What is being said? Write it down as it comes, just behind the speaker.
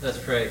Let's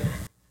pray.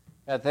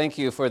 God, thank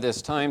you for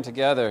this time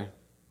together,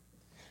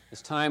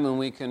 this time when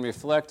we can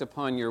reflect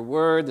upon your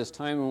word, this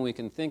time when we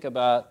can think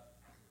about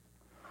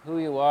who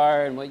you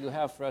are and what you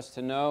have for us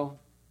to know.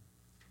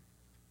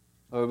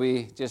 Lord,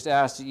 we just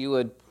ask that you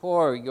would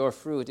pour your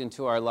fruit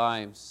into our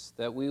lives,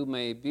 that we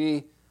may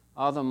be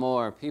all the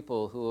more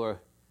people who are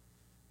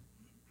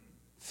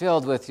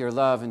filled with your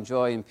love and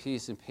joy and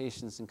peace and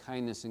patience and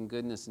kindness and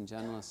goodness and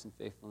gentleness and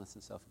faithfulness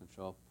and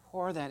self-control.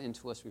 Pour that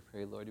into us, we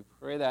pray, Lord. We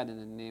pray that in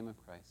the name of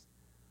Christ.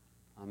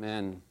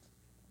 Amen.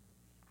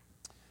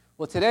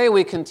 Well, today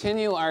we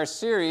continue our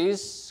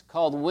series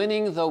called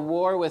Winning the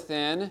War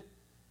Within,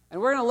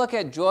 and we're going to look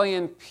at joy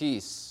and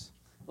peace.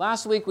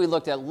 Last week we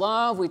looked at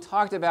love. We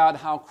talked about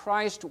how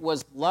Christ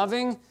was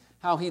loving,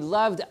 how he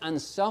loved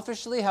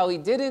unselfishly, how he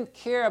didn't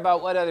care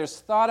about what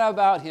others thought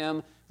about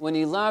him when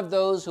he loved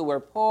those who were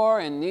poor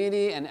and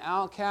needy and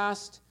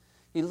outcast.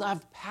 He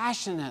loved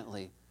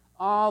passionately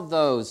all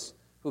those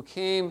who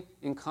came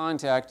in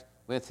contact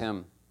with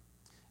him.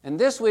 And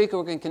this week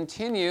we're going to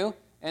continue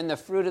in the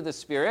fruit of the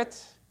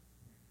Spirit,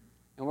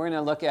 and we're going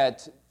to look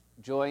at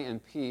joy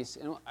and peace.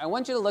 And I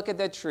want you to look at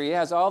that tree. It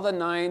has all the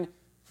 9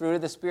 fruit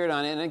of the Spirit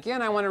on it. And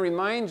again, I want to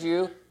remind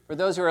you, for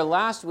those who were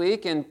last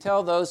week, and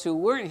tell those who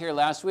weren't here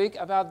last week,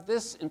 about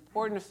this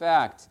important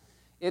fact.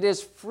 It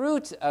is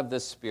fruit of the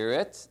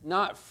Spirit,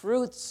 not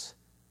fruits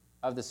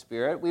of the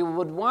Spirit. We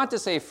would want to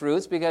say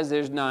fruits because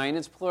there's 9,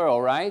 it's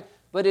plural, right?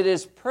 But it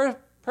is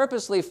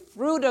purposely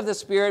fruit of the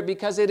Spirit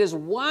because it is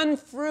one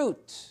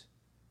fruit.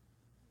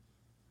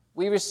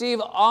 We receive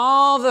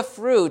all the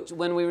fruit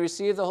when we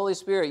receive the Holy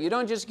Spirit. You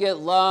don't just get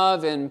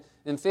love and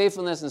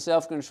faithfulness and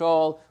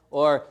self-control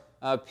or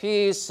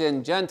peace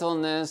and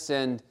gentleness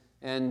and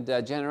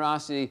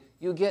generosity.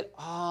 You get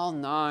all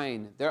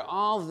 9. They're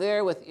all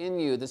there within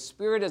you. The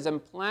Spirit has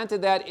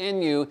implanted that in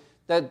you.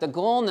 That the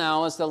goal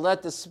now is to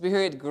let the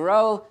Spirit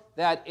grow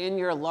that in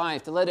your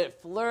life, to let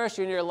it flourish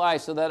in your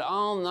life so that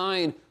all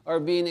 9 are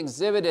being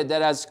exhibited,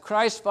 that as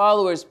Christ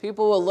followers,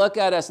 people will look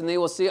at us and they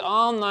will see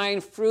all 9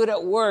 fruit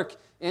at work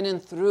in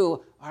and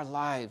through our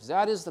lives.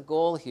 That is the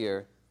goal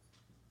here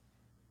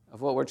of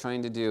what we're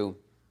trying to do.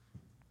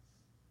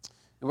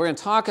 And we're going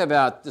to talk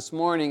about this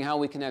morning how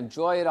we can have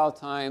joy at all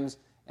times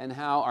and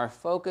how our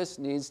focus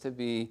needs to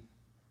be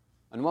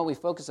on what we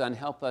focus on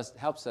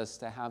helps us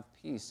to have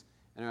peace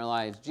in our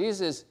lives.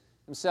 Jesus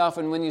himself,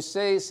 and when you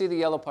see the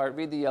yellow part,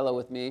 read the yellow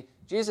with me.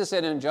 Jesus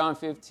said in John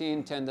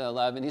 15, 10 to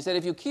 11, he said,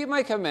 "If you keep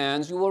my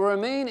commands, you will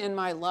remain in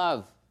my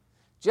love,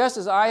 just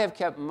as I have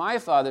kept my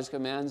Father's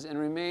commands and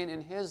remain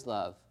in his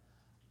love.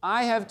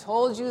 I have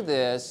told you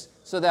this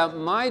so that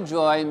my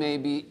joy may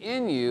be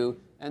in you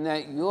and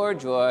that your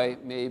joy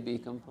may be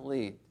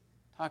complete."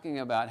 Talking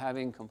about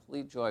having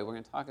complete joy. We're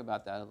going to talk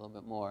about that a little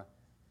bit more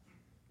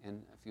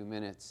in a few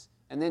minutes.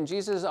 And then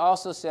Jesus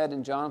also said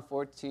in John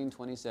 14,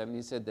 27,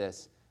 he said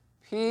this,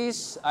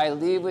 "Peace I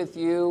leave with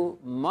you,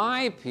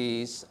 my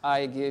peace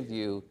I give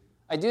you.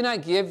 I do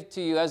not give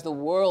to you as the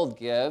world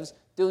gives.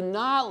 Do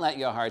not let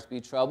your hearts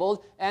be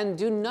troubled, and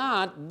do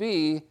not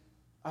be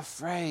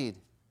afraid."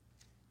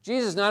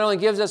 Jesus not only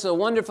gives us a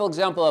wonderful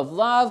example of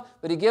love,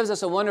 but he gives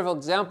us a wonderful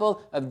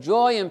example of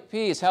joy and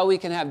peace, how we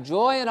can have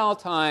joy at all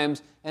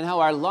times, and how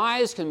our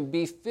lives can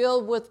be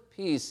filled with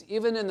peace,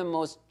 even in the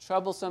most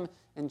troublesome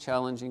and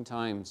challenging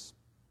times.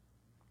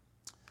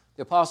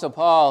 The Apostle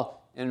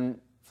Paul in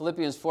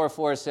Philippians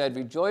 4:4 said,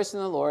 "Rejoice in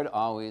the Lord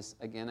always."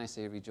 Again, I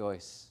say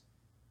rejoice.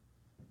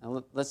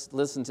 Now let's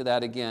listen to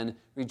that again.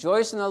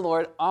 "Rejoice in the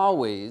Lord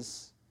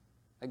always."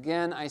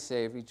 Again, I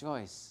say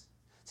rejoice.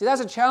 See,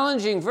 that's a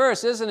challenging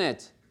verse, isn't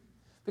it?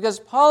 Because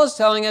Paul is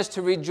telling us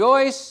to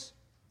rejoice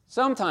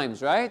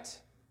sometimes,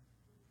 right?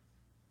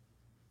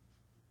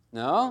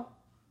 No?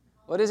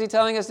 What is he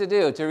telling us to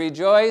do? To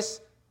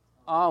rejoice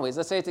always.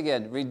 Let's say it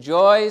again.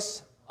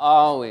 Rejoice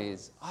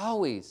always.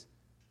 Always.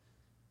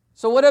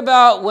 So what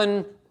about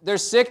when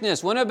there's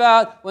sickness? What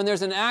about when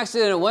there's an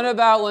accident? What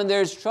about when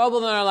there's trouble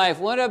in our life?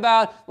 What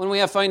about when we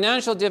have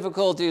financial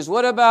difficulties?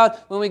 What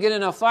about when we get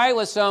in a fight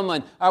with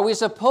someone? Are we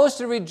supposed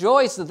to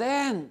rejoice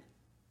then?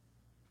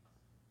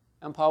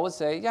 And Paul would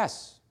say,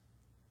 yes,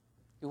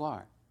 you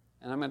are.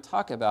 And I'm going to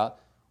talk about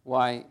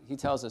why he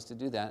tells us to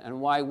do that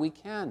and why we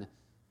can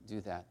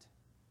do that.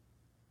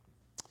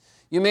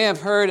 You may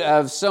have heard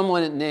of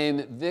someone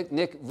named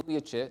Nick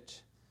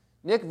Vujicic.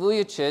 Nick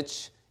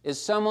Vujicic is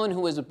someone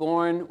who was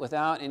born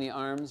without any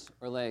arms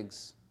or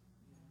legs.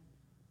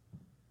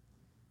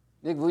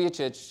 Nick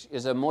Vujicic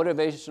is a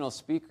motivational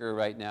speaker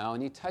right now,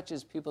 and he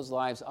touches people's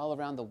lives all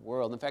around the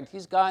world. In fact,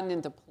 he's gotten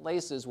into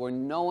places where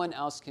no one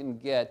else can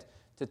get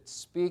to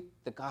speak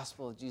the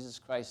gospel of Jesus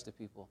Christ to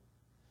people.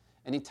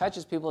 And he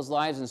touches people's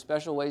lives in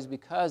special ways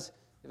because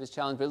of his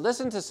challenge. But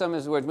listen to some of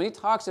his words. When he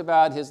talks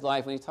about his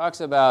life, when he talks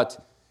about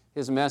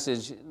his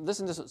message,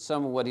 listen to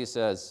some of what he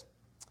says.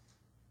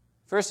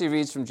 First, he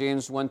reads from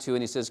James 1:2,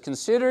 and he says,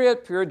 "Consider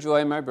it pure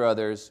joy, my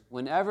brothers,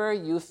 whenever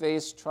you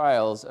face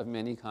trials of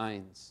many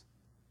kinds."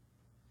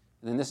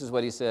 And then this is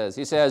what he says.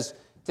 He says,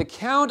 "To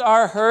count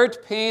our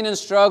hurt, pain, and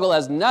struggle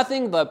as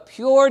nothing but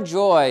pure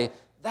joy,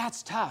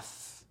 that's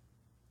tough.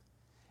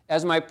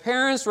 As my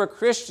parents were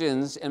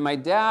Christians and my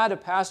dad a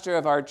pastor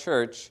of our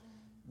church,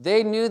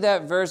 they knew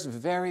that verse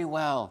very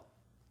well.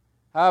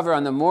 However,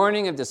 on the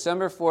morning of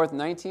December 4th,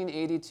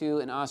 1982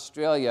 in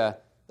Australia,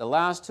 the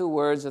last two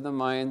words of the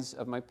minds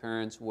of my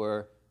parents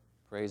were,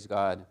 "Praise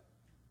God."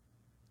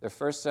 Their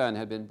first son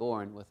had been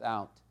born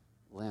without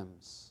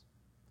limbs.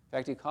 In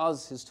fact, he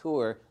calls his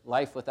tour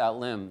 "Life Without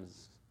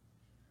Limbs."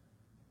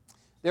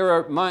 There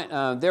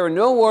were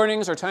no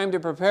warnings or time to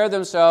prepare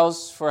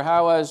themselves for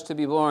how I was to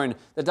be born.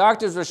 The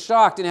doctors were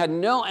shocked and had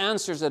no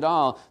answers at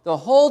all. The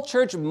whole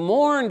church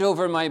mourned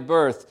over my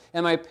birth,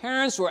 and my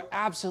parents were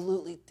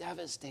absolutely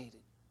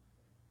devastated.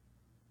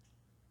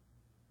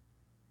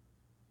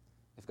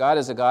 If God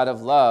is a God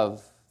of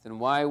love, then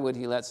why would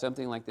he let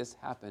something like this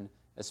happen,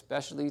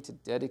 especially to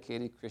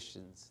dedicated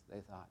Christians,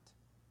 they thought.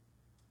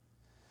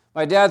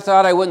 My dad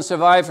thought I wouldn't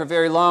survive for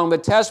very long,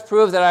 but tests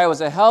proved that I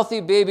was a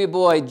healthy baby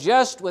boy,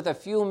 just with a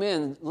few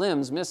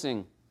limbs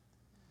missing.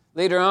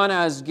 Later on,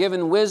 I was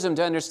given wisdom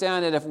to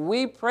understand that if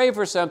we pray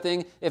for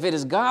something, if it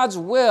is God's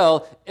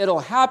will, it'll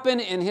happen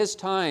in his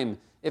time.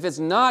 If it's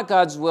not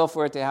God's will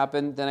for it to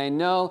happen, then I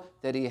know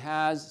that he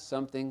has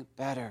something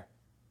better.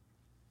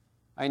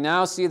 I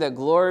now see that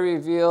glory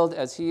revealed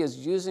as he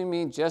is using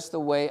me just the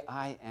way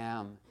I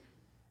am,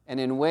 and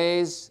in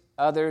ways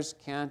others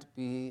can't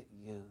be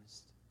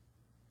used.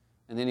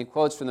 And then he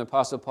quotes from the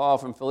Apostle Paul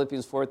from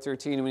Philippians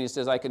 4:13 when he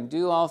says, "I can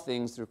do all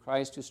things through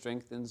Christ who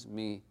strengthens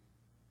me."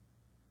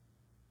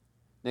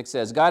 Nick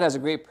says, God has a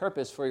great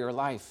purpose for your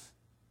life.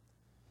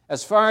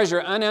 As far as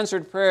your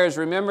unanswered prayers,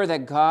 remember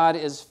that God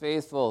is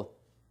faithful.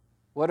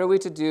 What are we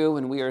to do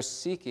when we are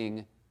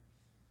seeking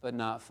but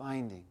not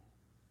finding?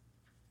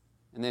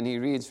 And then he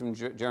reads from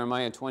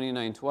Jeremiah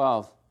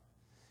 29:12.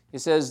 He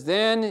says,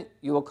 "Then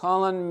you will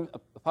call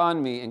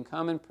upon me and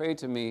come and pray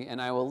to me, and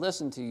I will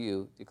listen to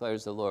you,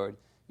 declares the Lord.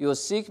 You will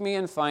seek me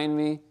and find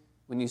me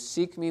when you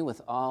seek me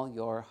with all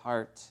your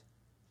heart.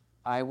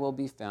 I will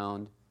be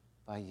found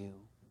by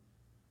you."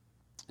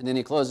 And then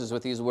he closes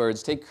with these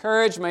words, "Take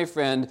courage, my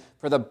friend,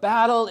 for the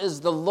battle is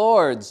the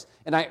Lord's,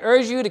 and I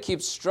urge you to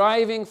keep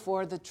striving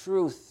for the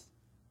truth.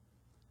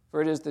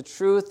 For it is the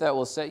truth that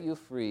will set you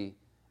free,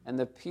 and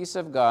the peace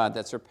of God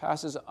that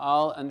surpasses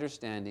all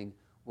understanding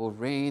will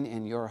reign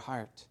in your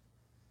heart.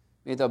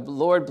 May the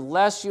Lord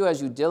bless you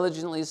as you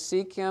diligently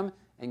seek him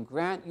and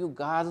grant you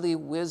godly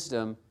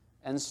wisdom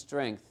and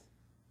strength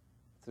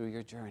through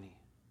your journey."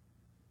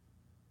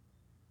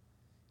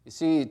 You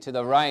see to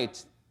the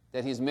right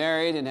that he's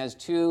married and has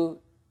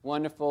two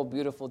wonderful,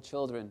 beautiful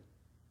children.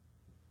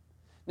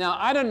 Now,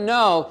 I don't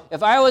know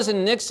if I was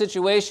in Nick's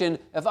situation,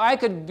 if I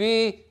could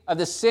be of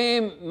the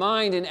same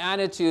mind and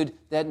attitude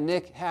that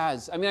Nick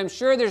has. I mean, I'm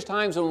sure there's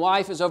times when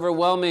life is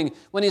overwhelming,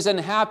 when he's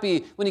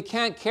unhappy, when he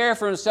can't care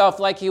for himself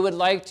like he would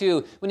like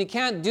to, when he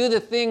can't do the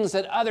things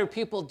that other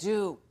people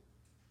do,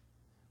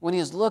 when he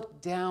is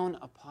looked down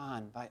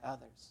upon by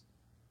others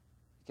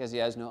because he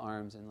has no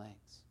arms and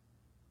legs.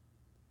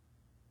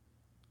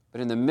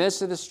 But in the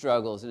midst of the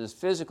struggles, in his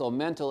physical,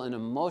 mental, and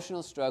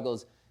emotional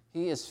struggles,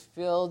 he is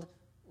filled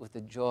with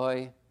the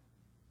joy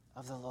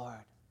of the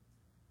Lord.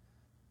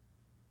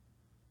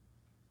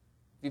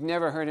 If you've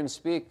never heard him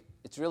speak,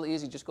 it's really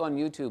easy. Just go on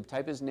YouTube,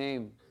 type his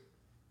name.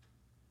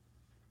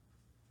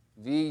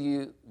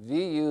 Vujacik.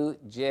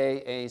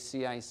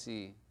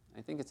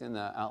 I think it's in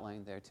the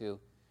outline there too.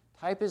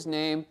 Type his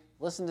name,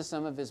 listen to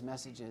some of his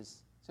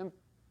messages. It's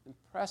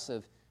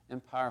impressive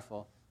and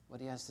powerful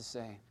what he has to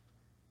say.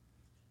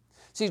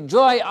 See,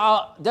 joy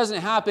doesn't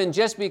happen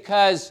just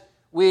because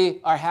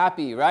we are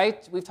happy,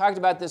 right? We've talked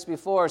about this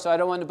before, so I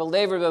don't want to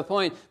belabor the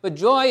point. But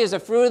joy is a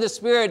fruit of the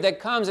Spirit that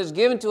comes, is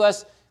given to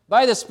us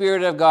by the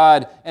Spirit of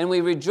God. And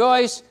we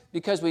rejoice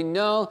because we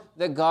know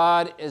that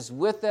God is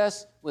with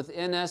us,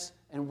 within us,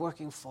 and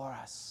working for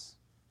us.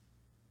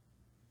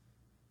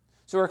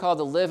 So we're called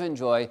to live in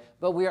joy,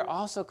 but we are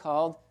also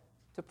called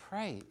to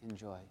pray in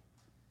joy.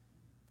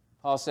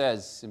 Paul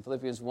says in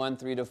Philippians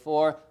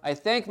 1:3-4, "I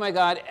thank my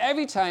God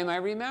every time I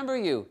remember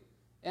you.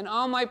 In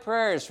all my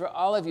prayers for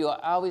all of you,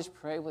 I always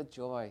pray with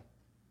joy."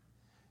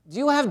 Do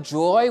you have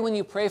joy when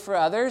you pray for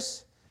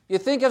others? You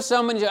think of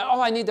someone, you say,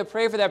 "Oh, I need to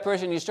pray for that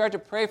person." You start to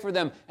pray for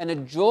them, and a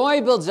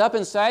joy builds up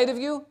inside of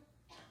you?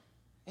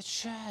 It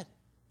should.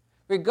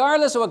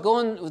 Regardless of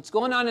what's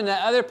going on in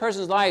that other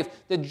person's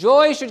life, the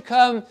joy should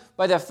come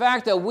by the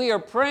fact that we are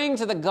praying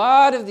to the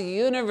God of the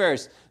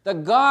universe, the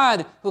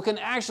God who can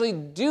actually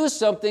do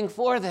something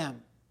for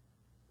them.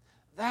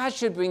 That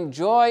should bring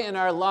joy in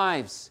our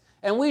lives.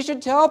 And we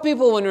should tell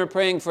people when we're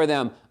praying for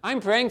them, "I'm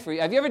praying for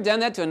you." Have you ever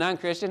done that to a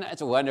non-Christian?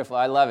 It's wonderful.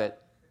 I love it.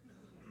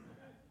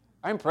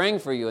 "I'm praying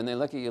for you." And they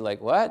look at you like,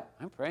 "What?"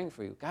 "I'm praying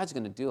for you. God's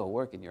going to do a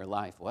work in your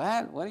life."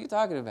 "What? What are you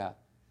talking about?"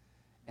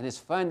 And it's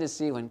fun to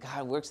see when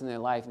God works in their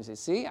life and say,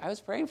 "See, I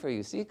was praying for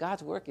you. See,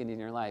 God's working in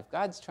your life.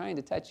 God's trying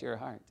to touch your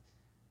heart."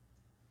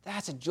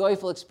 That's a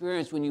joyful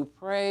experience when you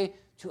pray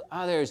to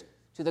others,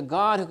 to the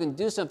God who can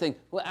do something,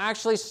 who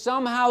actually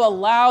somehow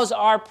allows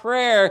our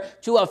prayer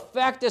to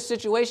affect a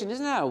situation.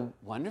 Isn't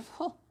that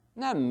wonderful?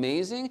 Isn't that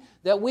amazing?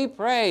 That we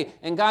pray,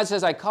 and God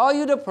says, I call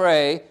you to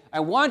pray, I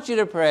want you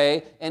to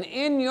pray, and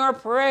in your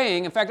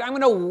praying, in fact, I'm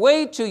going to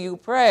wait till you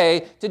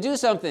pray to do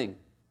something.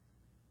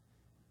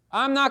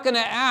 I'm not going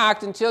to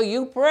act until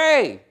you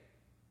pray.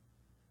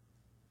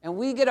 And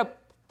we get a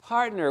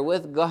partner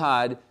with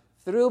God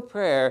through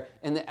prayer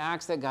in the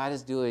acts that God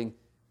is doing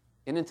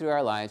in and through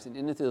our lives and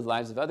in and through the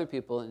lives of other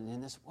people and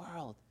in this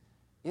world.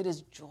 It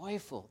is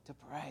joyful to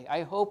pray.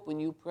 I hope when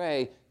you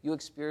pray, you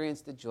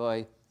experience the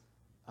joy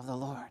of the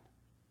Lord.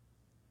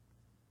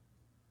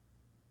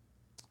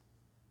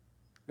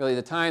 Really,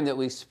 the time that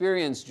we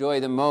experience joy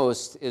the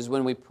most is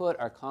when we put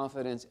our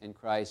confidence in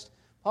Christ.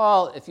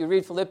 Paul, if you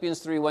read Philippians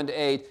 3,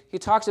 1-8, he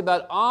talks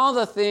about all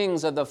the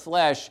things of the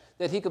flesh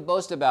that he could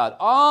boast about,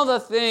 all the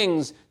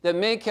things that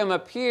make him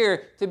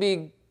appear to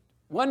be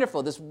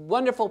wonderful, this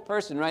wonderful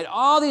person, right?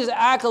 All these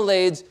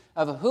accolades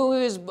of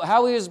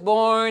how he was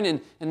born,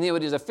 and he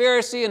was a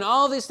Pharisee, and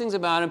all these things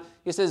about him.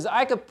 He says,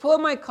 I could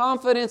put my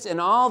confidence in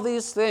all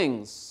these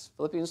things,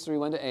 Philippians 3,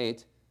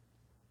 1-8,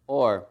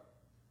 or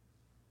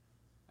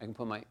I can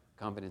put my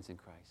confidence in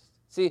Christ.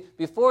 See,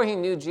 before he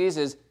knew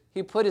Jesus,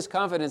 he put his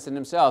confidence in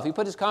himself. He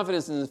put his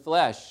confidence in his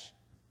flesh.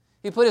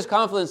 He put his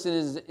confidence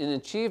in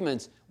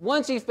achievements.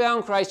 Once he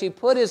found Christ, he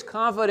put his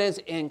confidence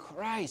in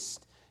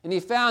Christ. And he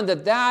found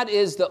that that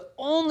is the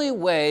only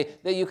way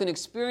that you can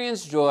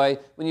experience joy,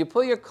 when you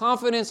put your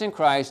confidence in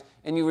Christ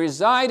and you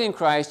reside in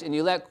Christ and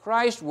you let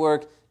Christ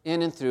work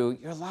in and through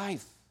your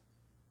life.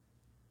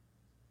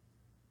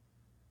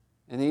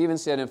 And he even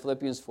said in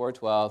Philippians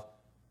 4:12,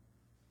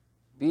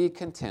 be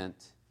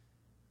content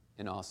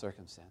in all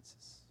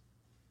circumstances.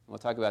 We'll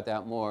talk about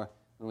that more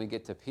when we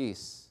get to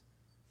peace.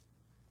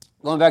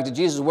 Going back to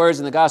Jesus' words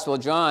in the Gospel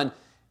of John,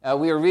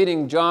 we are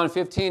reading John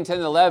 15, 10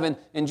 and 11,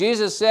 and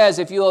Jesus says,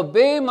 if you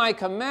obey my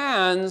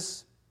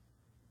commands,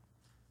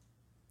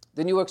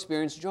 then you will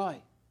experience joy.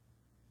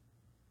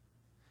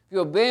 If you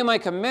obey my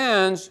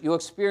commands, you'll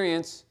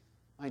experience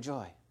my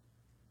joy.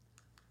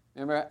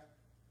 Remember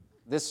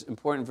this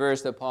important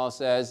verse that Paul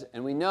says,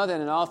 and we know that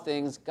in all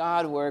things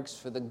God works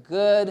for the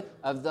good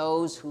of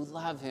those who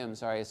love him.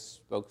 Sorry, I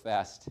spoke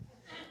fast.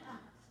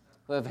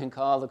 Who have been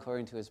called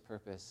according to his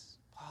purpose.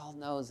 Paul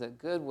knows that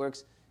good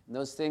works in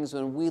those things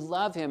when we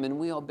love him and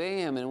we obey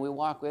him and we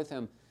walk with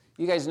him.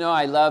 You guys know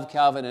I love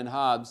Calvin and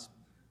Hobbes.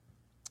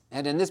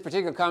 And in this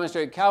particular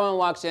commentary, Calvin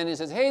walks in and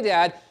says, hey,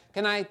 Dad,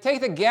 can I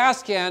take the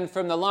gas can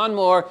from the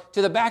lawnmower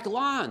to the back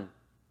lawn?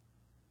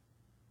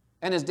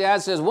 And his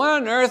dad says, what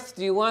on earth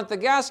do you want the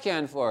gas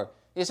can for?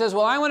 He says,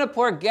 well, I want to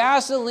pour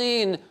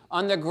gasoline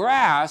on the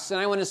grass, and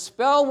I want to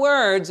spell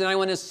words, and I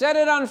want to set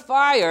it on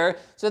fire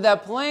so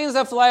that planes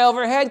that fly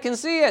overhead can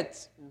see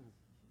it.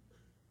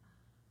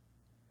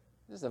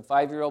 This is a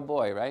 5-year-old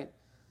boy, right?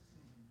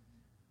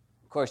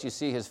 Of course, you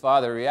see his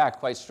father react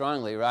quite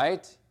strongly,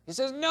 right? He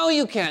says, no,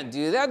 you can't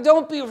do that.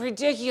 Don't be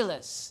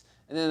ridiculous.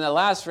 And then in the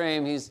last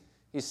frame, he's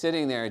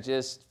sitting there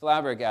just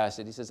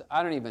flabbergasted. He says,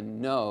 I don't even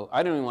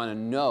want to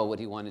know what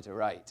he wanted to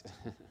write.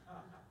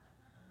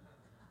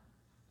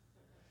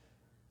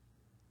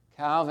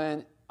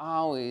 Calvin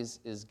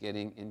always is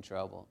getting in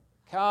trouble.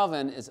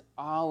 Calvin is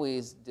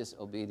always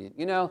disobedient.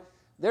 You know,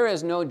 there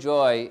is no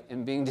joy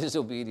in being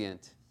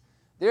disobedient.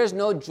 There is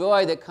no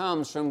joy that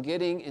comes from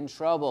getting in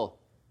trouble.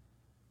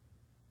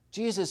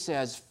 Jesus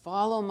says,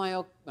 follow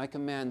my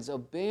commands,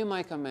 obey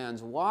my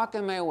commands, walk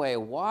in my way,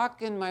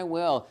 walk in my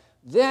will.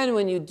 Then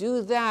when you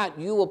do that,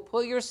 you will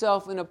put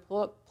yourself in a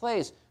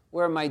place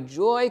where my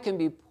joy can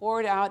be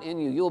poured out in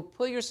you. You will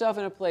put yourself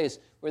in a place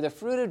where the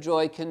fruit of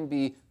joy can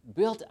be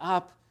built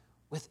up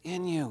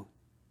within you.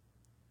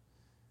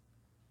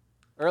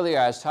 Earlier,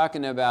 I was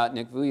talking about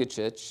Nick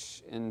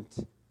Vujicic, and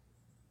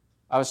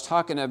I was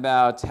talking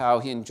about how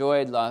he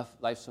enjoyed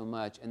life so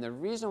much. And the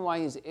reason why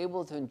he's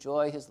able to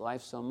enjoy his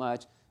life so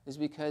much is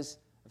because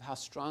of how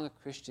strong a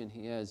Christian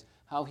he is,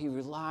 how he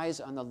relies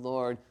on the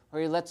Lord, how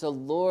he lets the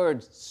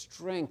Lord's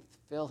strength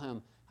fill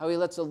him, how he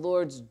lets the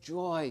Lord's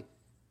joy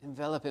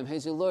envelop him, how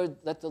he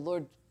let the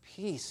Lord's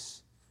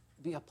peace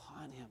be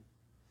upon him.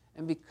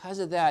 And because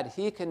of that,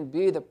 he can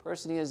be the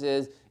person he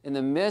is in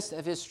the midst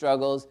of his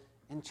struggles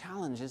and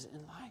challenges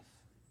in life.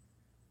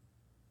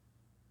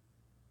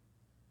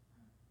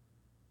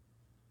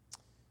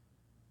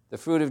 The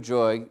fruit of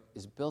joy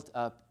is built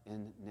up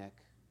in Nick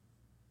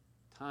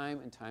time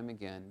and time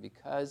again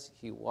because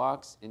he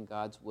walks in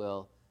God's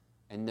will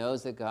and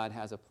knows that God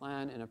has a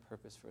plan and a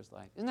purpose for his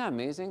life. Isn't that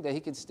amazing that he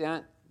could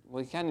stand?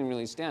 Well, he can't even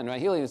really stand, right?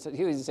 He'll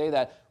even say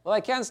that, well, I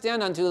can't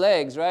stand on 2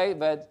 legs, right?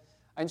 But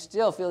I'm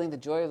still feeling the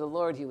joy of the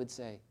Lord, he would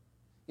say.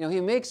 You know,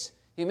 he makes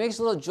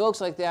little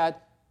jokes like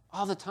that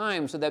all the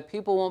time so that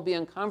people won't be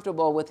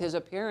uncomfortable with his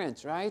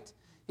appearance, right?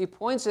 He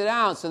points it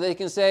out so they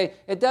can say,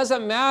 it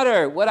doesn't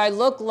matter what I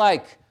look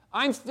like.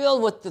 I'm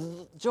filled with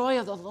the joy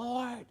of the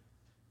Lord.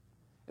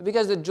 And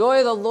because the joy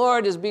of the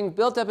Lord is being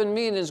built up in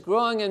me and is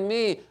growing in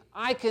me,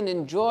 I can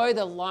enjoy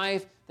the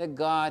life that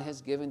God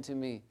has given to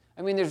me.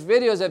 I mean, there's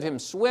videos of him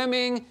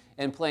swimming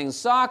and playing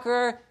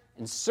soccer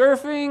and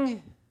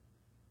surfing.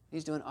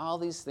 He's doing all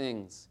these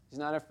things. He's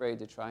not afraid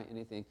to try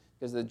anything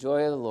because the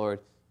joy of the Lord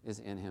is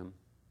in him.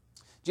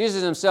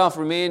 Jesus himself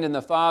remained in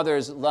the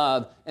Father's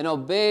love and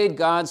obeyed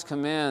God's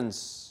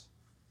commands.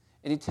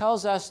 And he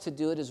tells us to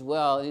do it as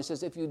well. And he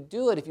says, if you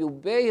do it, if you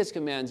obey his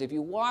commands, if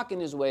you walk in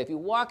his way, if you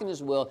walk in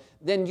his will,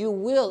 then you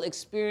will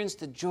experience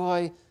the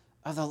joy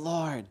of the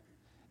Lord.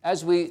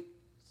 As we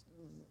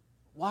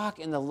walk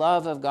in the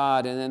love of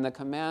God and in the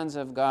commands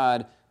of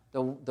God,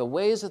 the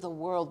ways of the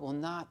world will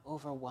not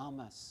overwhelm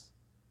us.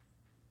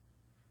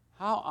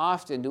 How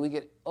often do we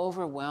get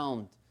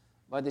overwhelmed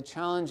by the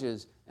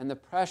challenges and the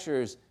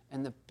pressures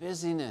and the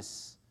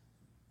busyness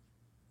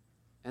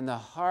and the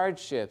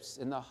hardships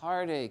and the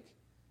heartache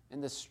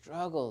and the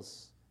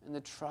struggles and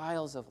the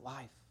trials of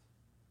life?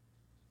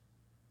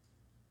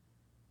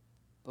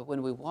 But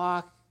when we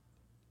walk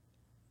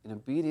in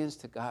obedience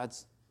to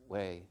God's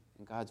way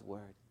and God's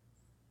word,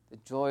 the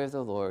joy of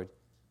the Lord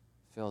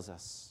fills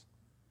us.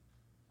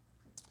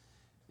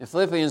 In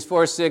Philippians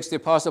 4:6, the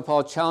Apostle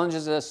Paul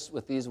challenges us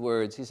with these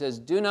words. He says,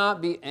 do not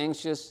be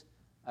anxious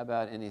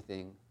about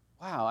anything.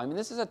 Wow, I mean,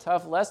 this is a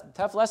tough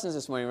lessons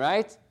this morning,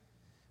 right?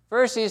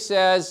 First, he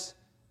says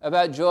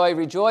about joy,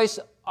 rejoice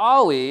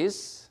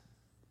always.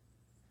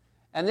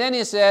 And then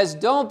he says,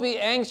 don't be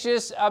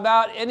anxious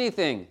about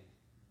anything.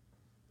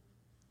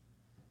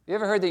 You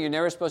ever heard that you're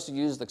never supposed to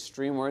use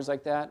extreme words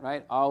like that,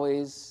 right?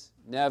 Always,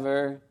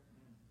 never,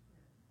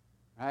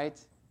 right?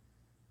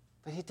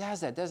 But he does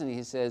that, doesn't he?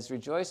 He says,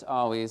 rejoice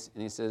always,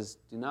 and he says,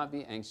 do not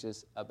be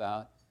anxious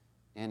about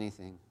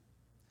anything.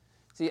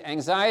 See,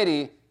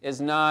 anxiety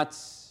is not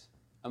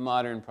a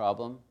modern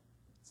problem.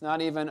 It's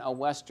not even a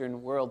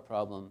Western world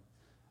problem.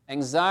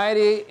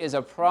 Anxiety is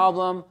a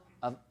problem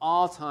of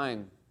all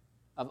time,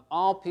 of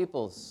all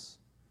peoples.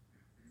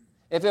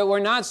 If it were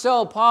not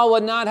so, Paul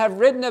would not have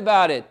written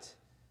about it.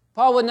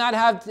 Paul would not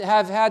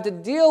have had to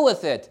deal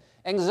with it.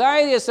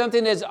 Anxiety is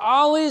something that's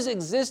always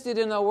existed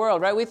in the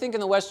world, right? We think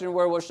in the Western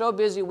world, we're so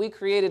busy, we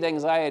created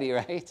anxiety,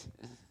 right?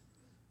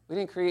 We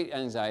didn't create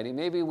anxiety.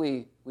 Maybe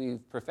we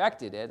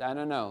perfected it. I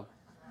don't know.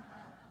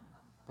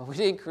 But we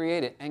didn't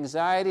create it.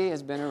 Anxiety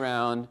has been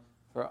around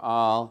for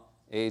all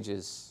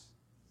ages.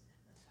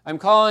 I'm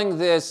calling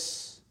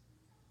this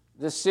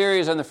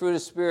series on the fruit of the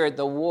Spirit,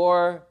 The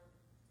War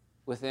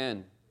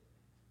Within,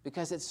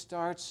 because it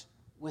starts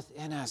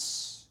within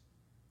us.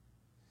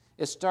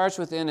 It starts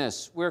within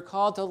us. We're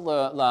called to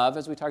love,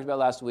 as we talked about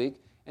last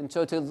week. And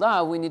so to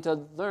love, we need to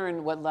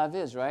learn what love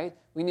is, right?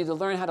 We need to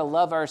learn how to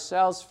love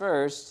ourselves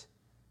first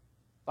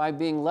by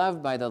being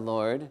loved by the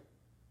Lord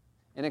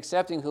and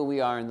accepting who we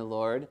are in the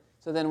Lord,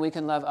 so then we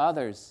can love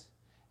others.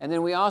 And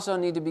then we also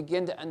need to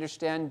begin to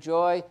understand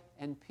joy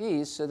and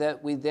peace so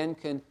that we then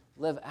can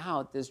live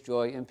out this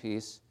joy and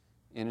peace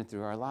in and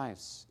through our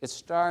lives. It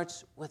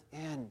starts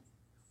within.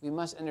 We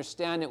must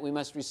understand it. We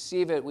must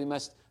receive it. We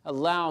must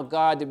allow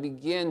God to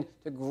begin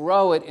to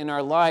grow it in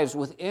our lives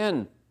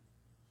within.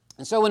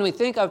 And so when we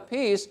think of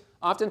peace,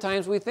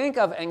 oftentimes we think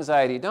of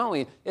anxiety, don't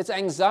we? It's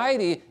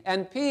anxiety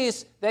and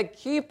peace that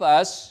keep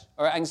us,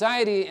 or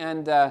anxiety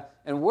and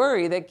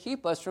worry that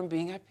keep us from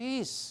being at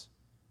peace.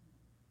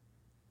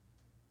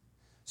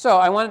 So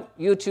I want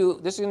you to,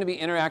 this is going to be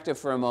interactive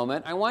for a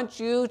moment. I want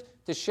you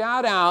to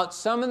shout out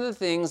some of the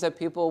things that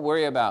people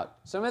worry about,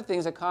 some of the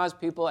things that cause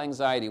people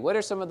anxiety. What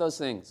are some of those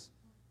things?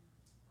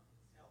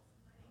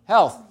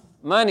 Health,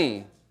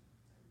 money.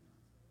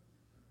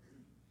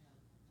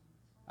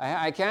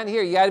 I can't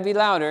hear. You got to be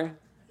louder.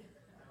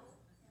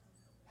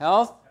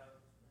 Health,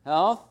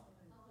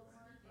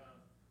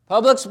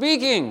 public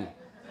speaking.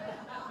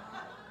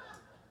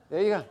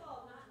 There you go.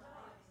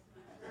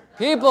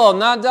 People,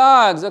 not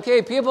dogs.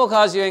 Okay, people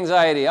cause you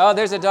anxiety. Oh,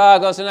 there's a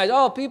dog. Oh, so nice.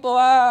 Oh, people,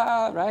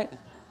 right?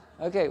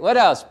 Okay, what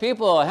else?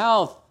 People,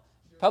 health,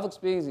 public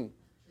speaking.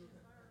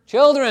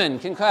 Children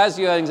can cause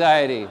you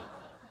anxiety.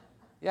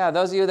 Yeah,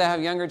 those of you that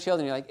have younger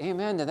children, you're like,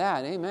 amen to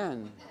that,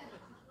 amen.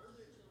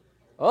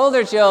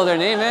 Older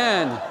children,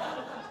 amen.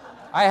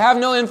 I have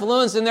no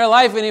influence in their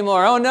life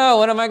anymore. Oh no,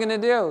 what am I going to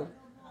do?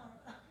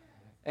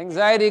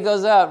 Anxiety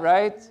goes up,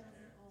 right?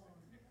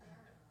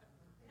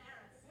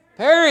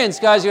 Parents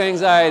cause you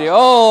anxiety. Oh,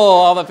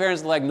 all the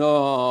parents are like,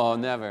 no,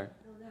 never.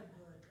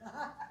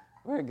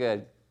 We're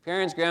good.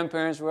 Parents,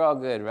 grandparents, we're all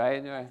good,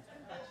 right?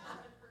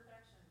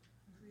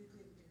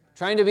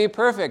 Trying to be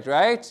perfect,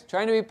 right?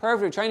 Trying to be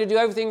perfect, trying to do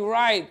everything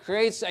right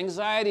creates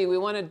anxiety. We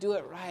want to do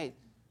it right,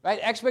 right?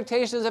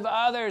 Expectations of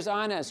others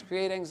on us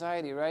create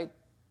anxiety, right?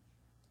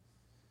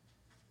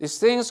 These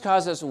things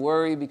cause us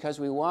worry because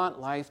we want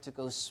life to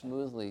go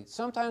smoothly.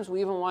 Sometimes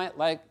we even want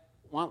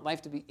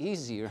life to be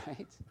easy,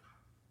 right?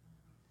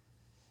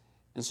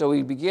 And so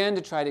we begin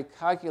to try to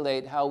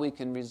calculate how we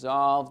can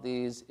resolve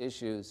these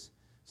issues.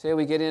 Say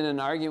we get in an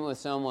argument with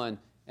someone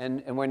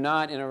and we're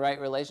not in a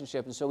right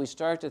relationship, and so we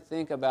start to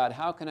think about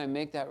how can I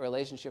make that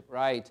relationship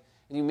right?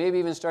 And you maybe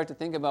even start to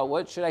think about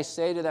what should I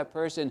say to that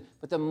person,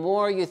 but the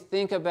more you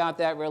think about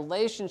that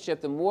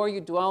relationship, the more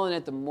you dwell in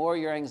it, the more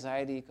your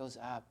anxiety goes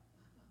up.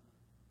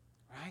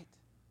 Right?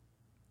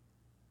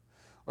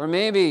 Or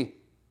maybe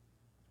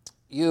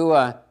you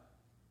are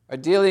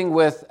dealing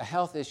with a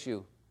health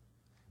issue.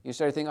 You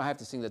start to think, oh, I have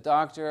to see the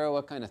doctor.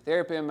 What kind of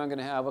therapy am I going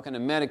to have? What kind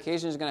of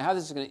medication is going to have? How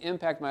this is going to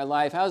impact my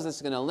life? How is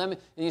this going to limit?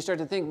 And you start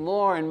to think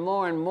more and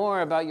more and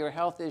more about your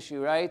health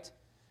issue, right?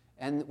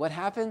 And what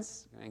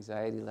happens? Your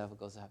anxiety level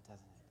goes up, doesn't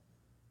it?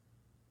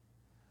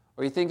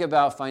 Or you think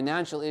about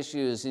financial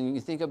issues, and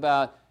you think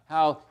about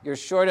how you're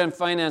short on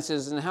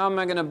finances, and how am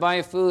I going to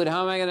buy food?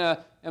 Am I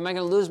going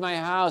to lose my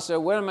house? Or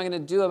what am I going to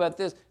do about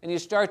this? And you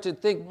start to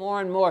think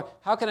more and more,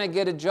 how can I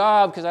get a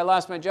job because I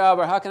lost my job?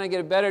 Or how can I get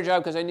a better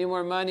job because I need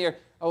more money? Or,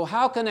 oh,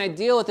 how can I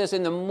deal with this?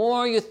 And the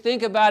more you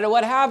think about it,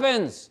 what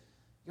happens?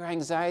 Your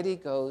anxiety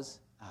goes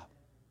up.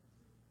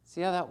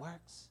 See how that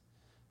works?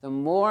 The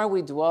more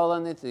we dwell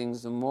on the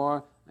things, the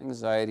more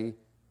anxiety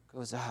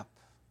goes up.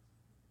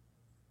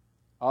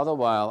 All the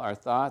while, our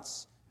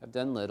thoughts have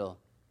done little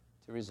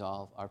to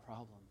resolve our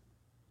problem.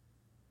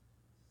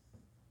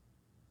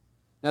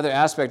 Another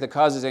aspect that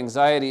causes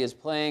anxiety is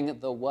playing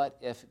the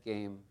what-if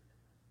game.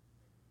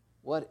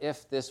 What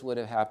if this would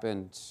have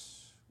happened?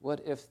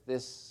 What if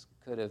this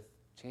could have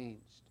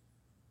changed?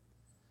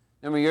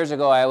 A number of years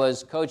ago, I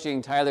was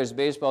coaching Tyler's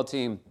baseball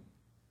team.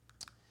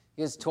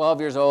 He was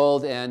 12 years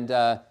old,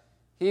 and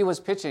he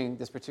was pitching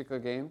this particular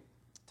game.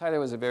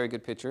 Tyler was a very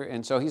good pitcher,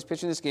 and so he's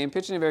pitching this game,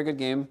 pitching a very good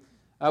game.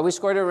 We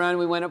scored a run.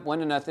 We went up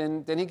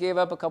 1-0. Then he gave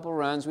up a couple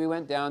runs. We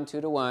went down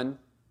 2-1.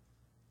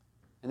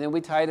 And then we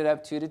tied it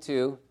up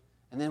 2-2.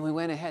 And then we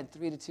went ahead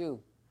 3-2.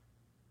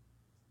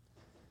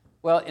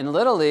 Well, in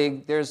Little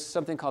League, there's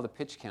something called a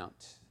pitch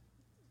count.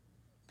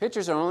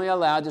 Pitchers are only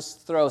allowed to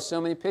throw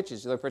so many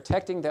pitches. They're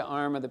protecting the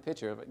arm of the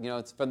pitcher. You know,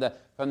 it's from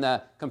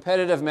the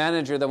competitive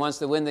manager that wants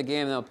to win the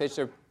game. They'll pitch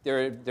their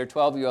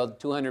 12-year-old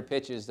 200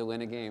 pitches to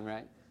win a game,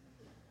 right?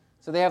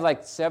 So they have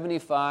like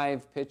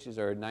 75 pitches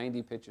or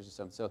 90 pitches or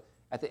something. So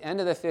at the end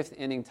of the 5th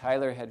inning,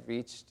 Tyler had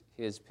reached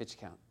his pitch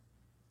count.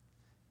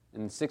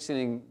 In the 6th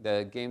inning,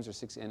 the games are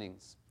 6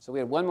 innings. So we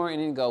had one more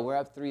inning to go. We're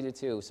up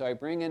 3-2. So I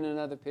bring in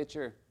another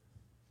pitcher.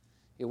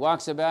 He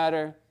walks a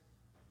batter.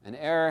 An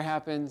error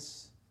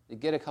happens. They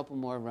get a couple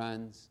more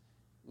runs.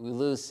 We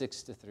lose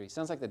 6-3.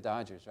 Sounds like the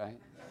Dodgers, right?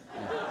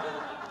 Yeah.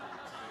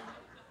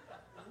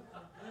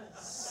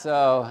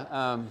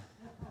 So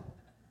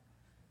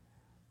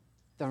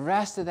the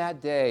rest of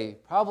that day,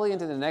 probably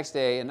into the next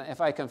day, and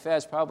if I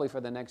confess, probably for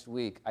the next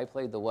week, I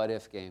played the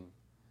what-if game.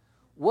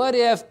 What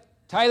if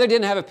Tyler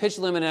didn't have a pitch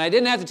limit and I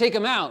didn't have to take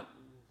him out?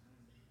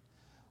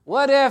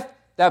 What if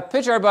that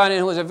pitcher I brought in,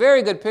 who was a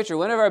very good pitcher,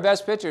 one of our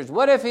best pitchers,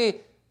 what if he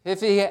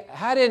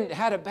hadn't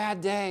had a bad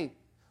day?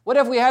 What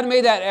if we hadn't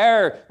made that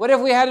error? What if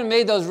we hadn't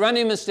made those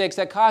running mistakes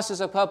that cost us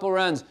a couple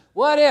runs?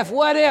 What if?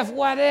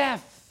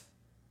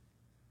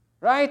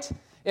 Right?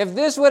 If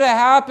this would have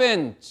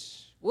happened,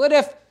 what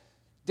if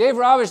Dave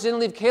Roberts didn't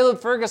leave Caleb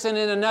Ferguson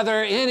in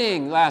another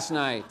inning last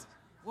night?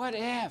 What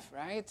if,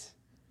 right?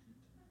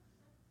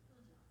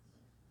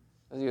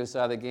 Those of you who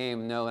saw the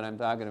game know what I'm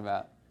talking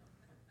about.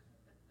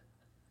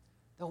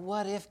 The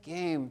what-if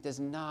game does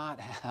not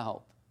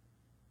help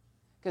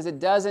because it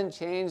doesn't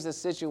change the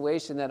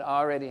situation that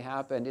already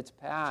happened. It's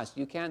past.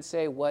 You can't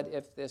say, what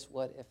if this,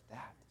 what if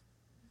that?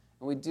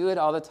 And we do it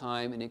all the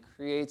time, and it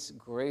creates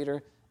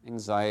greater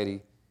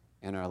anxiety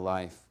in our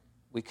life.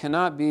 We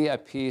cannot be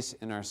at peace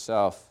in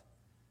ourselves.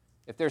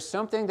 If there's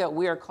something that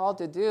we are called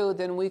to do,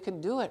 then we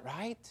can do it,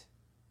 right?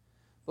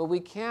 But we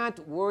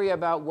can't worry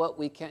about what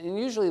we can. And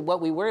usually what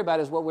we worry about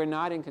is what we're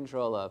not in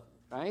control of,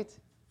 right?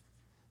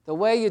 The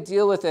way you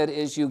deal with it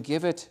is you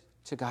give it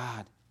to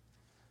God.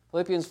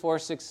 Philippians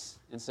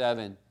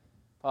 4:6-7,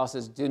 Paul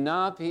says, do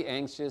not be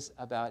anxious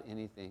about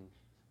anything,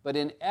 but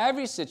in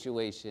every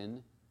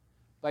situation,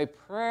 by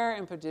prayer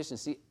and petition.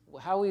 See,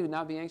 how we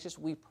not be anxious?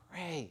 We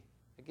pray.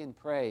 Again,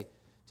 pray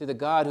to the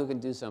God who can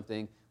do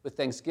something. With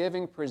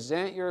thanksgiving,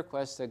 present your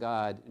requests to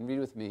God, and read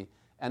with me.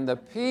 And the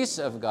peace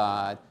of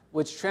God,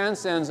 which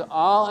transcends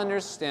all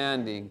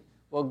understanding,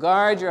 will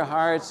guard your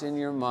hearts and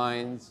your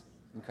minds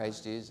in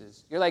Christ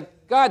Jesus. You're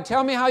like, God,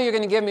 tell me how you're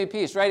going to give me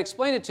peace, right?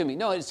 Explain it to me.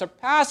 No, it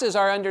surpasses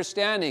our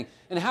understanding.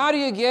 And how do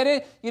you get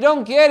it? You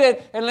don't get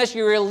it unless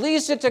you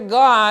release it to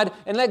God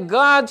and let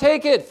God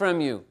take it from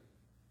you.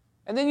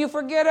 And then you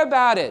forget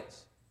about it.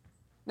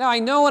 Now, I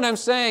know what I'm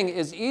saying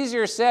is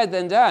easier said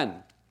than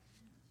done,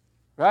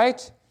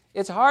 right?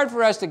 It's hard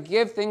for us to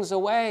give things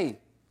away.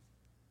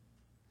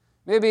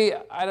 Maybe,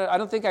 I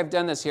don't think I've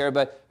done this here,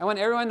 but I want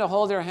everyone to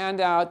hold their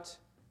hand out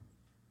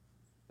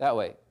that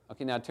way.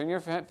 Okay, now turn your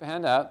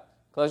hand up,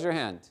 close your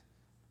hand.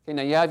 Okay,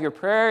 now you have your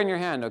prayer in your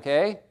hand,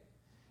 okay?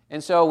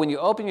 And so when you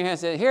open your hand,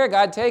 say, here,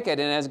 God, take it.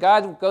 And as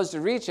God goes to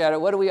reach at it,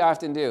 what do we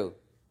often do?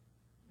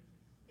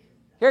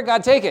 Here,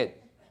 God, take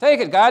it. Take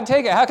it, God,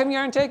 take it. How come you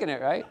aren't taking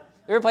it, right?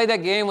 You ever played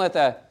that game with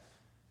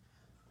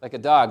like a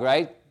dog,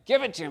 right?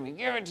 Give it to me,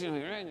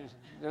 right?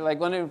 They're like,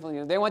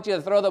 they want you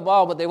to throw the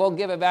ball, but they won't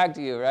give it back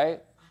to you,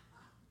 right?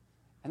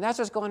 And that's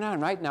what's going on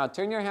right now.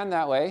 Turn your hand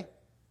that way,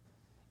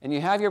 and you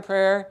have your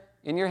prayer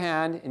in your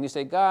hand, and you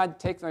say, God,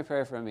 take my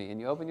prayer from me. And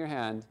you open your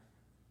hand.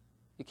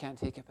 You can't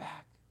take it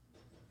back.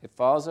 It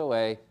falls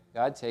away.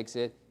 God takes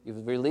it.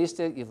 You've released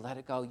it. You've let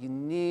it go. You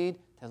need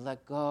to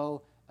let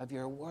go of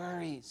your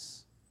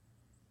worries.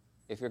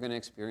 if you're going to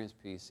experience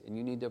peace. And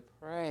you need to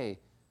pray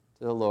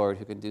to the Lord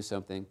who can do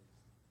something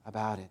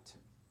about it.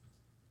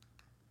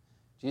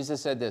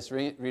 Jesus said this,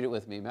 read it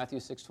with me, Matthew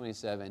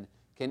 6:27.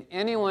 Can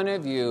any one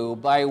of you,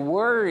 by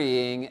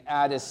worrying,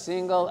 add a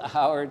single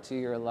hour to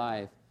your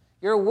life?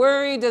 Your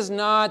worry does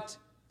not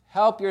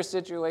help your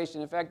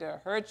situation. In fact,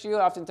 it hurts you.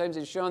 Oftentimes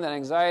it's shown that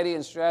anxiety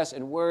and stress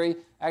and worry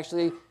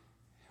actually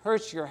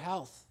hurts your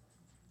health,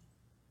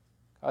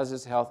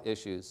 causes health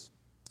issues.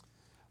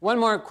 One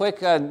more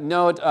quick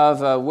note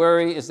of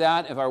worry is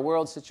that of our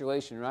world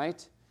situation, right?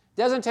 It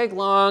doesn't take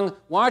long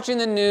watching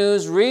the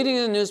news, reading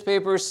the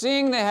newspaper,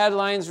 seeing the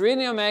headlines,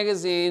 reading a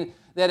magazine,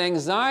 that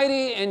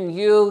anxiety in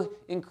you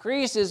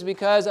increases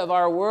because of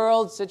our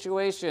world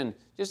situation.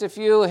 Just a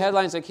few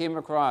headlines I came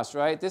across,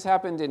 right? This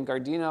happened in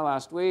Gardena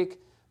last week.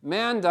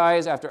 Man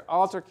dies after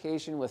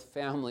altercation with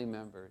family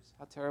members.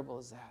 How terrible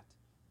is that?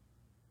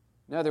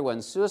 Another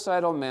one,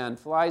 suicidal man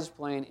flies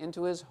plane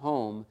into his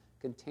home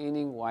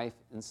containing wife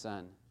and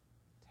son.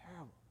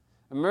 Terrible.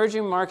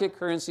 Emerging market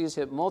currencies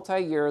hit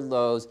multi-year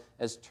lows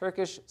as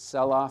Turkish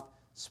sell-off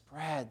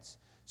spreads.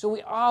 So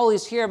we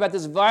always hear about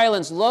this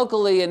violence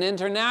locally and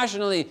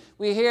internationally.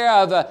 We hear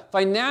of a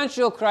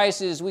financial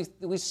crisis.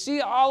 We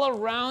see all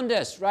around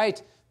us, right?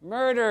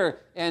 Murder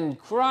and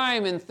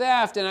crime and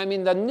theft. And I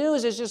mean, the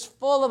news is just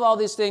full of all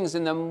these things.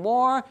 And the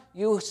more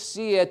you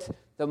see it,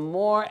 the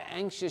more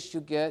anxious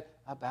you get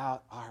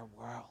about our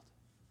world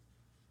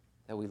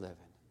that we live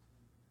in.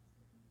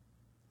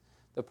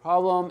 The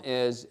problem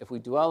is, if we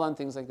dwell on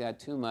things like that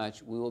too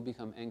much, we will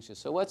become anxious.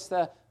 So what's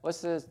the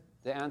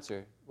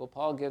answer? Well,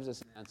 Paul gives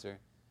us an answer.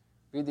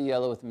 Read the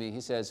yellow with me. He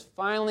says,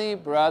 finally,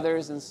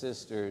 brothers and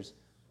sisters,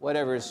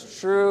 whatever is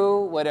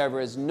true, whatever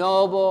is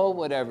noble,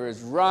 whatever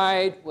is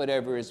right,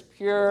 whatever is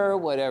pure,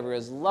 whatever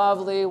is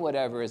lovely,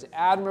 whatever is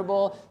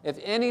admirable, if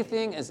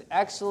anything is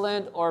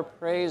excellent or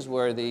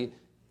praiseworthy,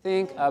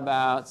 think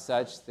about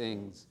such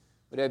things.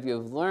 Whatever you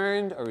have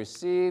learned or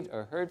received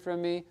or heard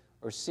from me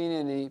or seen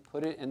in me,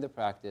 put it into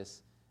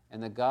practice,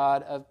 and the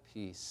God of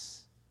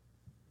peace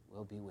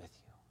will be with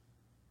you.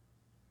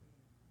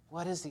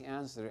 What is the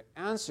answer?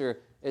 The answer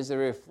is to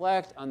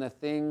reflect on the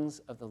things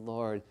of the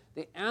Lord.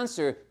 The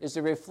answer is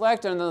to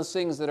reflect on those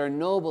things that are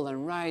noble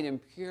and right and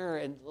pure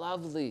and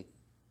lovely.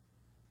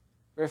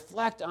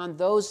 Reflect on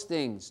those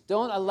things.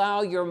 Don't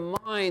allow your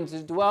mind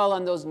to dwell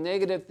on those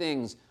negative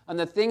things, on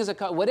the things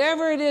that,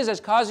 whatever it is that's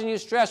causing you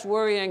stress,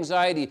 worry,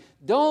 anxiety.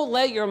 Don't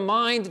let your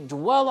mind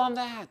dwell on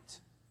that.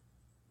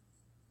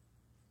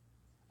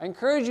 I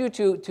encourage you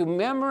to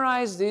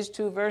memorize these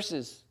two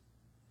verses.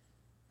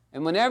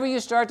 And whenever you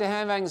start to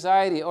have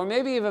anxiety, or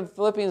maybe even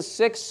Philippians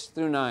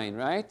 6-9,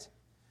 right?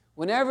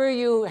 Whenever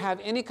you have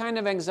any kind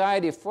of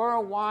anxiety for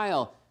a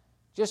while,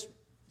 just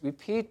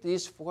repeat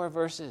these 4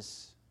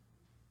 verses.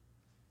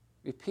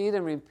 Repeat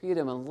them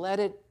and let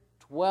it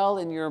dwell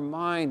in your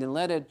mind and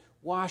let it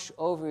wash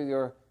over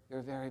your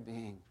very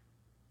being.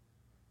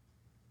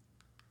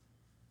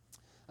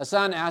 A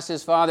son asked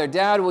his father,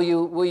 Dad, will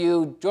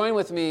you join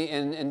with me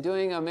in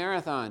doing a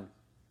marathon?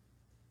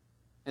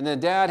 And the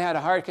dad had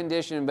a heart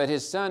condition, but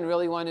his son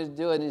really wanted to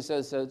do it. And he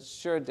says,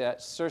 sure,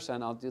 Dad, sure,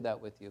 son, I'll do that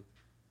with you.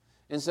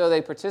 And so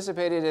they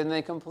participated and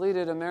they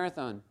completed a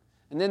marathon.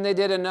 And then they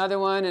did another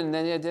one, and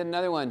then they did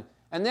another one.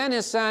 And then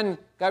his son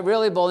got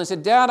really bold and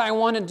said, Dad, I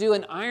want to do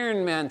an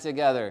Ironman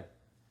together.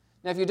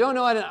 Now, if you don't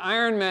know what an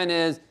Ironman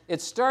is,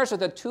 it starts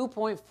with a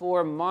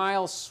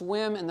 2.4-mile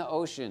swim in the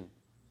ocean.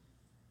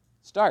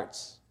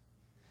 Starts.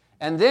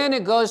 And then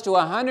it goes to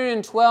a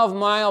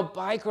 112-mile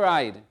bike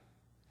ride.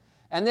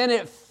 And then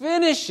it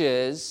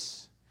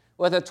finishes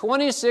with a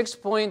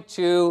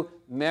 26.2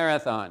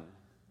 marathon.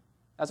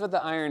 That's what the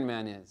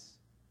Ironman is.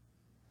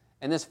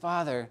 And this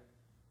father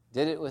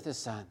did it with his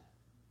son.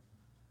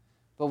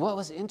 But what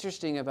was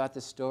interesting about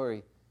this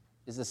story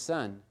is the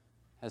son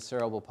has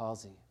cerebral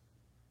palsy.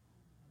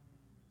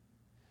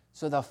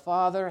 So the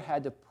father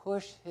had to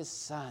push his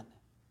son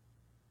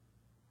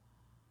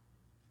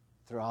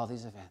through all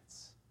these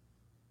events.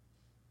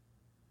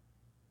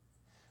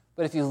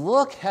 But if you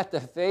look at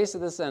the face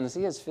of the son,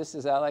 see his fist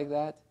is out like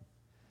that?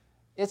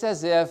 It's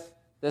as if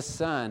the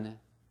son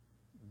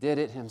did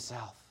it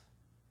himself.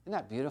 Isn't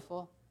that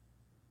beautiful?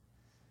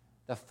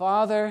 The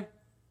father,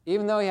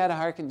 even though he had a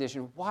heart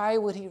condition, why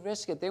would he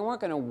risk it? They weren't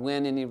going to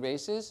win any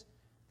races.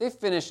 They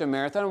finished a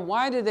marathon.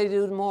 Why did they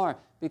do more?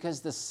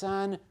 Because the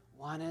son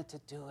wanted to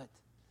do it.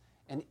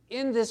 And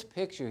in this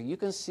picture, you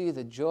can see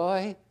the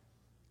joy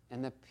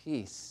and the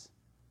peace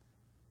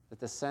that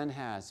the son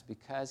has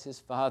because his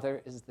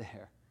father is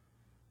there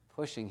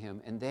pushing him,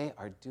 and they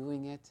are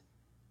doing it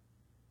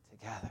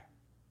together.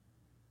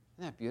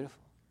 Isn't that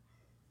beautiful?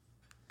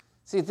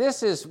 See,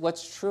 this is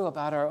what's true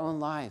about our own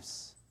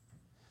lives.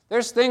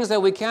 There's things that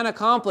we can't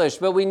accomplish,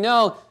 but we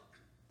know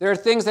there are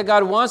things that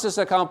God wants us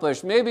to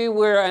accomplish. Maybe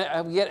we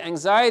get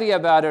anxiety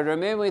about it, or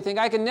maybe we think,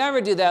 I can never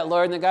do that,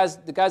 Lord. And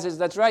God says,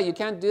 that's right, you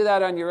can't do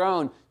that on your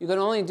own. You can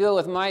only do it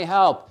with my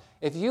help.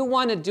 If you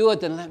want to do it,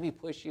 then let me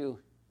push you.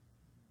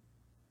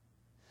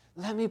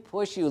 Let me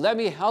push you. Let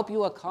me help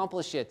you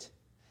accomplish it.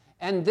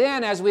 And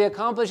then as we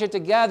accomplish it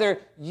together,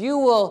 you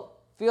will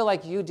feel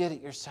like you did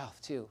it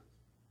yourself too.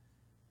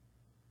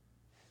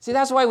 See,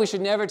 that's why we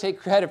should never take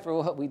credit for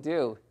what we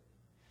do,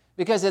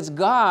 because it's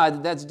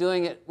God that's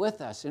doing it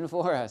with us and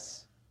for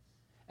us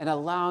and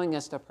allowing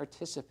us to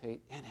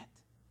participate in it.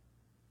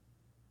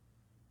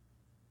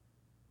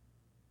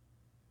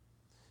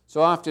 So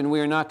often we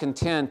are not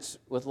content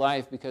with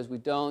life because we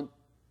don't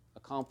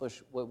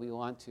accomplish what we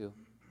want to.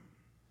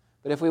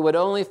 But if we would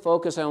only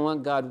focus on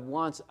what God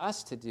wants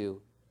us to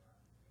do,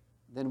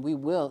 then we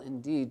will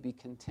indeed be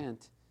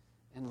content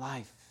in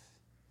life.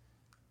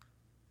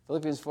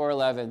 Philippians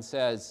 4:11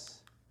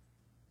 says,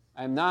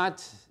 I'm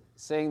not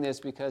saying this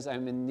because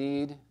I'm in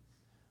need,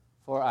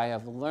 for I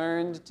have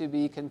learned to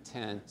be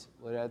content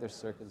with other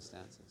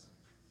circumstances.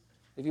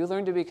 If you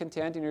learn to be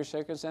content in your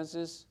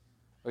circumstances,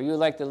 or you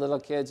like the little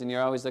kids and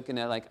you're always looking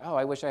at like, oh,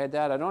 I wish I had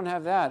that. I don't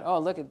have that. Oh,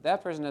 look at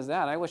that person has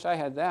that. I wish I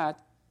had that.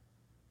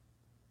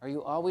 Are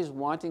you always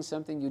wanting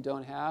something you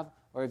don't have?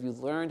 Or have you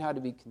learned how to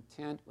be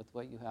content with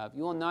what you have?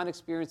 You will not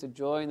experience the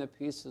joy and the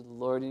peace of the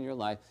Lord in your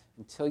life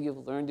until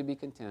you've learned to be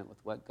content with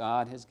what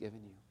God has given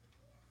you.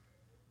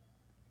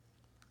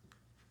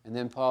 And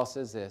then Paul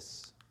says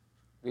this.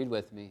 Read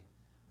with me.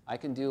 I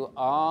can do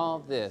all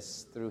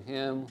this through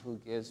him who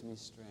gives me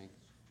strength.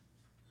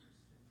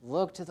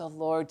 Look to the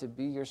Lord to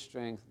be your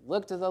strength.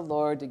 Look to the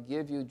Lord to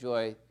give you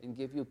joy and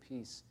give you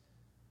peace.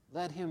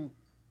 Let him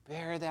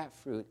bear that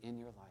fruit in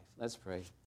your life. Let's pray.